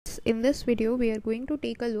in this video we are going to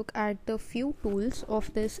take a look at the few tools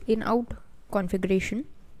of this in-out configuration.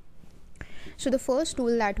 So the first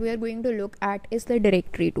tool that we are going to look at is the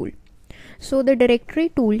directory tool. So the directory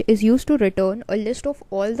tool is used to return a list of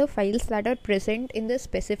all the files that are present in the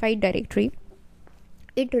specified directory.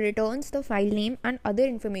 It returns the file name and other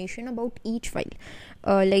information about each file,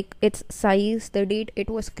 like its size, the date it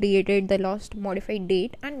was created, the last modified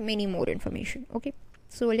date, and many more information. Okay,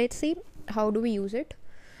 so let's see how do we use it.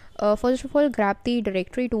 First of all, grab the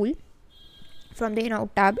directory tool from the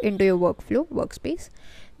in-out tab into your workflow workspace.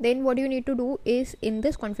 Then what you need to do is, in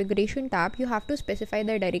this configuration tab, you have to specify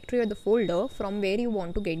the directory or the folder from where you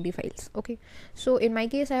want to get the files. Okay, so in my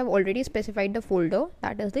case I have already specified the folder,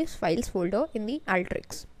 that is this files folder in the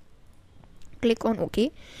Alteryx. Click on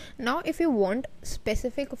OK. Now if you want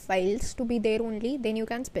specific files to be there only, then you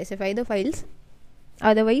can specify the files.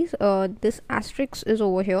 Otherwise this asterisk is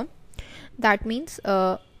over here. That means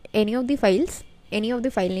any of the files, any of the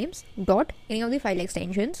file names, dot any of the file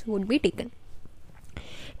extensions would be taken.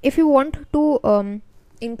 If you want to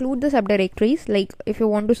include the subdirectories, like if you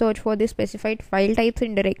want to search for the specified file types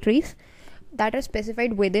in directories that are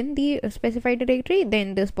specified within the specified directory,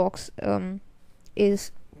 then this box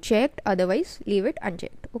is checked, otherwise leave it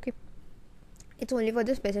unchecked. Okay, it's only for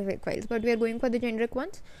the specific files, but we are going for the generic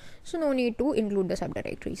ones, so no need to include the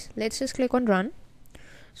subdirectories. Let's just click on run.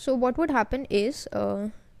 So what would happen is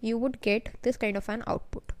you would get this kind of an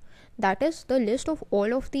output, that is the list of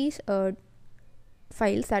all of these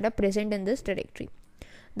files that are present in this directory,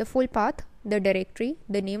 the full path, the directory,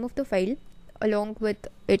 the name of the file along with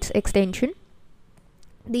its extension,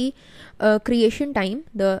 the creation time,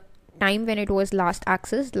 the time when it was last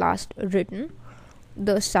accessed, last written,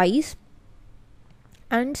 the size,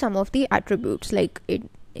 and some of the attributes like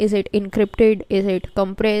is it encrypted, is it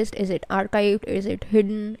compressed, is it archived, is it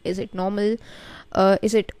hidden, is it normal,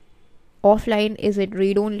 is it offline, is it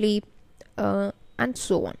read only, and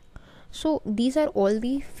so on. So these are all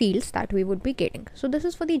the fields that we would be getting. So this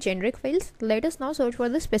is for the generic files. Let us now search for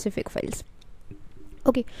the specific files.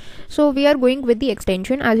 Okay, so we are going with the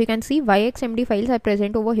extension. As you can see, yxmd files are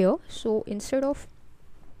present over here. So instead of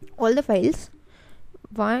all the files,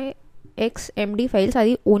 yxmd files are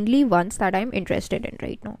the only ones that I am interested in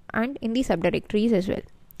right now, and in the subdirectories as well.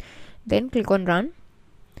 Then click on run.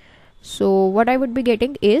 So what I would be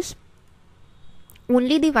getting is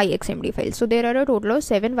only the yxmd files. So there are a total of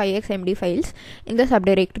 7 yxmd files in the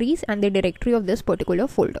subdirectories and the directory of this particular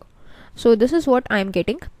folder. So this is what I am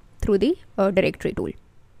getting through the directory tool.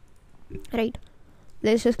 Right,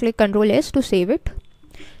 let's just click Ctrl S to save it.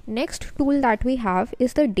 Next tool that we have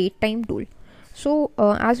is the date time tool. So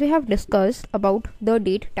as we have discussed about the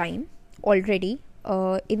date time already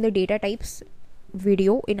in the data types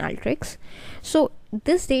video in Alteryx, so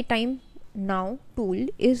this date time now tool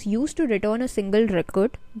is used to return a single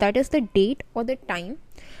record, that is the date or the time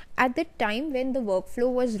at the time when the workflow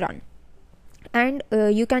was run, and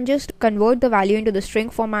you can just convert the value into the string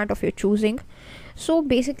format of your choosing. So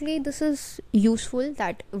basically this is useful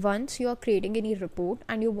that once you are creating any report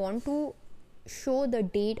and you want to show the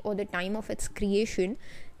date or the time of its creation,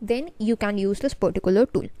 then you can use this particular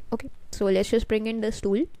tool. Okay, so let's just bring in this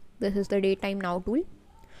tool. This is the date time now tool.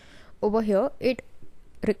 Over here it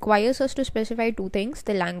requires us to specify two things: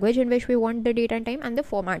 the language in which we want the date and time, and the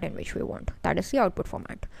format in which we want, that is the output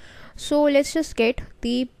format. So let's just get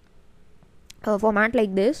the format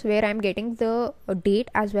like this, where I'm getting the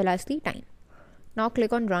date as well as the time. Now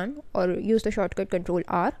click on run or use the shortcut Ctrl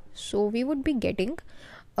R. So we would be getting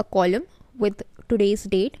a column with today's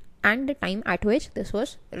date and the time at which this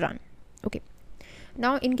was run. Okay,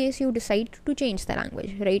 now in case you decide to change the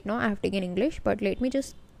language, right now I have taken English, but let me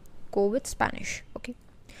just go with Spanish. Okay,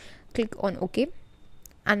 click on OK,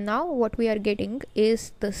 and now what we are getting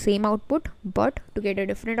is the same output, but to get a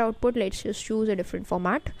different output, let's just choose a different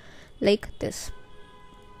format like this.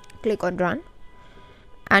 Click on run,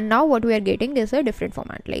 and now what we are getting is a different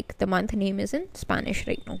format, like the month name is in Spanish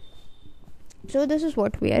right now. So this is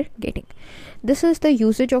what we are getting. This is the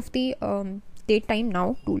usage of the date time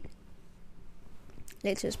now tool.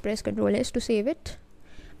 Let's just press Ctrl S to save it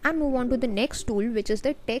and move on to the next tool, which is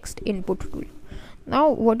the text input tool. Now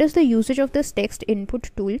what is the usage of this text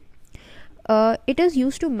input tool? It is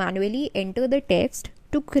used to manually enter the text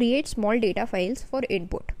to create small data files for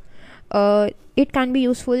input. It can be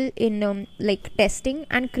useful in like testing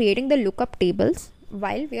and creating the lookup tables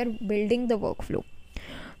while we are building the workflow.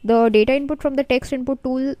 The data input from the text input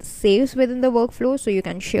tool saves within the workflow, so you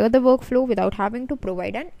can share the workflow without having to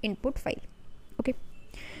provide an input file. Okay,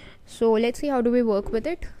 so let's see how do we work with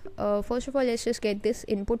it. First of all, let's just get this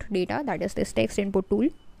input data, that is this text input tool.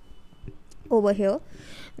 over here.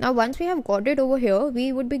 Now once we have got it over here,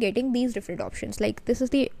 we would be getting these different options. Like this is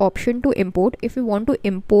the option to import if you want to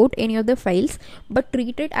import any of the files but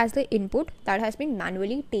treat it as the input that has been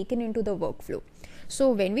manually taken into the workflow. So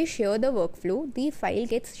when we share the workflow, the file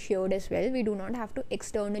gets shared as well. We do not have to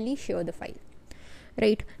externally share the file,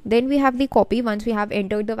 right? Then we have the copy. Once we have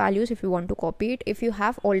entered the values, if you want to copy it, if you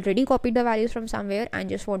have already copied the values from somewhere and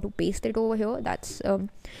just want to paste it over here, that's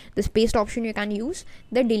this paste option you can use.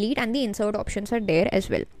 The delete and the insert options are there as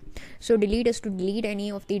well. So delete is to delete any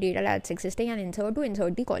of the data that's existing, and insert to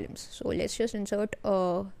insert the columns. So let's just insert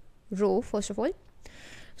a row first of all.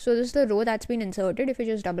 So this is the row that's been inserted. If you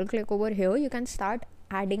just double click over here, you can start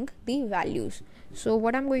adding the values. So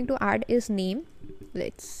what I'm going to add is name,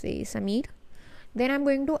 let's say Samir. Then I'm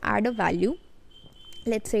going to add a value,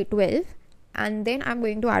 let's say 12, and then I'm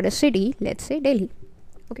going to add a city, let's say Delhi.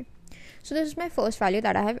 Okay, so this is my first value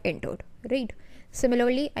that I have entered, right?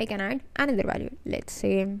 Similarly, I can add another value, let's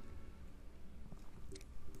say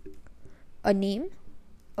a name,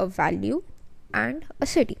 a value, and a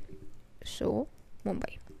city, so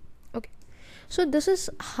Mumbai. Okay, so this is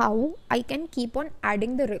how I can keep on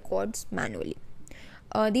adding the records manually.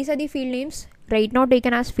 These are the field names right now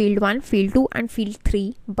taken as field 1, field 2 and field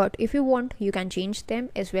 3, but if you want, you can change them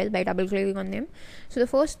as well by double clicking on them. So the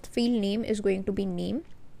first field name is going to be name,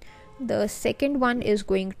 the second one is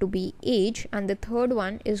going to be age, and the third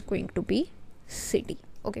one is going to be city.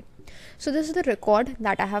 Okay, so this is the record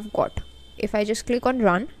that I have got. If I just click on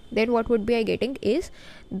run, then what would be I getting is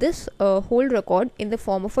this whole record in the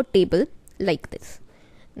form of a table like this.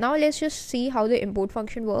 Now let's just see how the import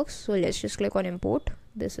function works. So let's just click on import.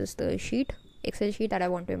 This is the sheet, Excel sheet that I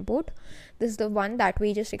want to import. This is the one that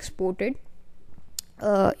we just exported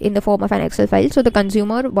in the form of an Excel file. So the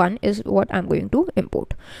consumer one is what I'm going to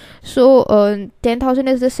import. So 10,000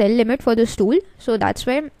 is the cell limit for this tool, so that's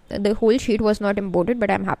why the whole sheet was not imported, but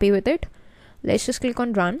I'm happy with it. Let's just click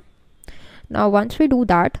on run. Now once we do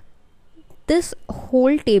that, this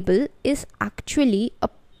whole table is actually a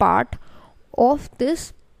part of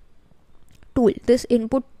this tool, this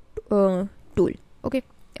input tool. Okay,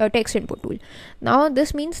 text input tool. Now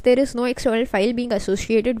this means there is no external file being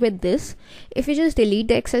associated with this. If you just delete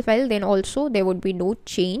the Excel file, then also there would be no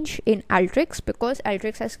change in Alteryx, because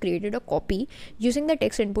Alteryx has created a copy using the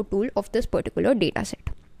text input tool of this particular data set,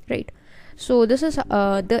 right? So this is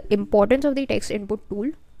the importance of the text input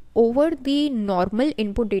tool over the normal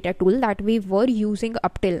input data tool that we were using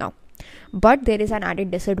up till now. But there is an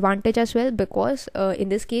added disadvantage as well, because in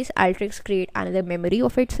this case Alteryx create another memory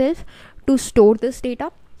of itself to store this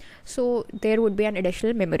data, so there would be an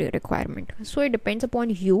additional memory requirement. So it depends upon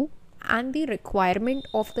you and the requirement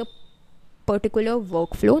of the particular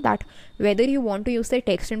workflow, that whether you want to use the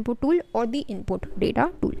text input tool or the input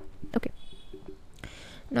data tool. Okay,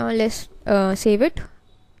 now let's save it.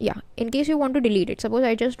 Yeah, in case you want to delete it, suppose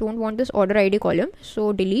I just don't want this order ID column,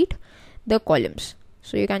 so delete the columns.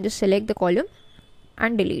 So you can just select the column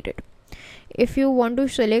and delete it. If you want to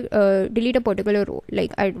select delete a particular row,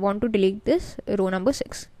 like I want to delete this row number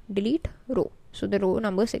 6, delete row, so the row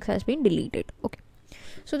number 6 has been deleted. Okay,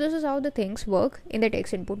 so this is how the things work in the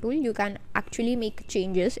text input tool. You can actually make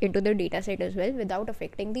changes into the data set as well without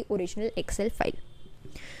affecting the original Excel file.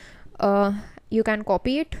 You can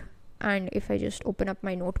copy it, and if I just open up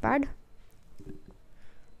my notepad,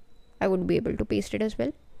 I would be able to paste it as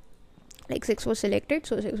well. Like 6 was selected,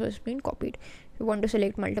 so 6 was been copied. If you want to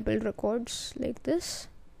select multiple records like this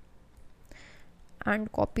and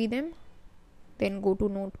copy them, then go to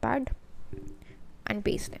notepad and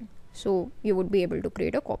paste them, so you would be able to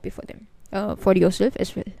create a copy for them for yourself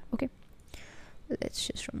as well. Okay, let's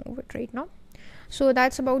just remove it right now. So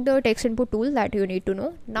that's about the text input tool that you need to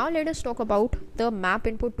know. Now let us talk about the map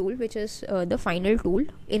input tool, which is the final tool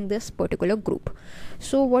in this particular group.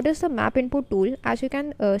 So what is the map input tool? As you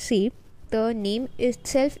can see, the name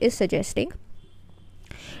itself is suggesting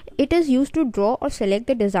it is used to draw or select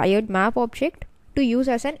the desired map object to use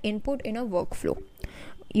as an input in a workflow.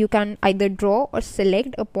 You can either draw or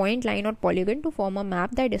select a point, line or polygon to form a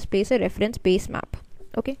map that displays a reference base map.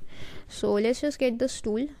 Okay, so let's just get this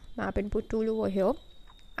tool, map input tool, over here,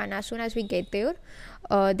 and as soon as we get there,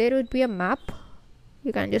 there would be a map.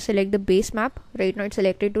 You can just select the base map. Right now it's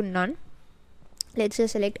selected to none. Let's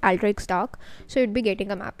just select Alteryx Dark, so you'd be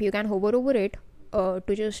getting a map. You can hover over it to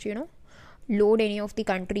just load any of the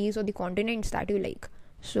countries or the continents that you like.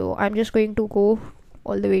 So I'm just going to go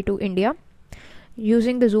all the way to India.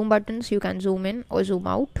 Using the zoom buttons, you can zoom in or zoom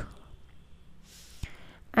out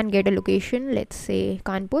and get a location, let's say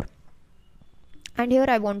Kanpur, and here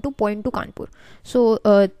I want to point to Kanpur. So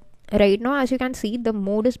right now, as you can see, the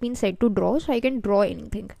mode is being set to draw, so I can draw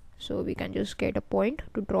anything. So we can just get a point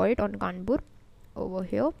to draw it on Kanpur over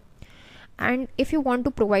here. And if you want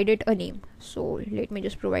to provide it a name, so let me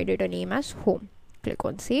just provide it a name as home. Click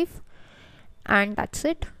on save, and that's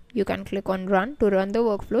it. You can click on run to run the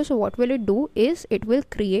workflow. So what will it do is it will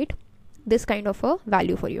create this kind of a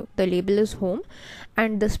value for you. The label is home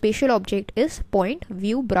and the spatial object is point,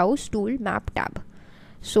 view, browse, tool, map, tab.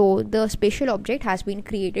 So the spatial object has been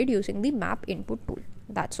created using the map input tool.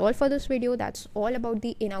 That's all for this video. That's all about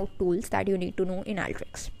the in-out tools that you need to know in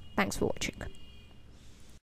Alteryx. Thanks for watching.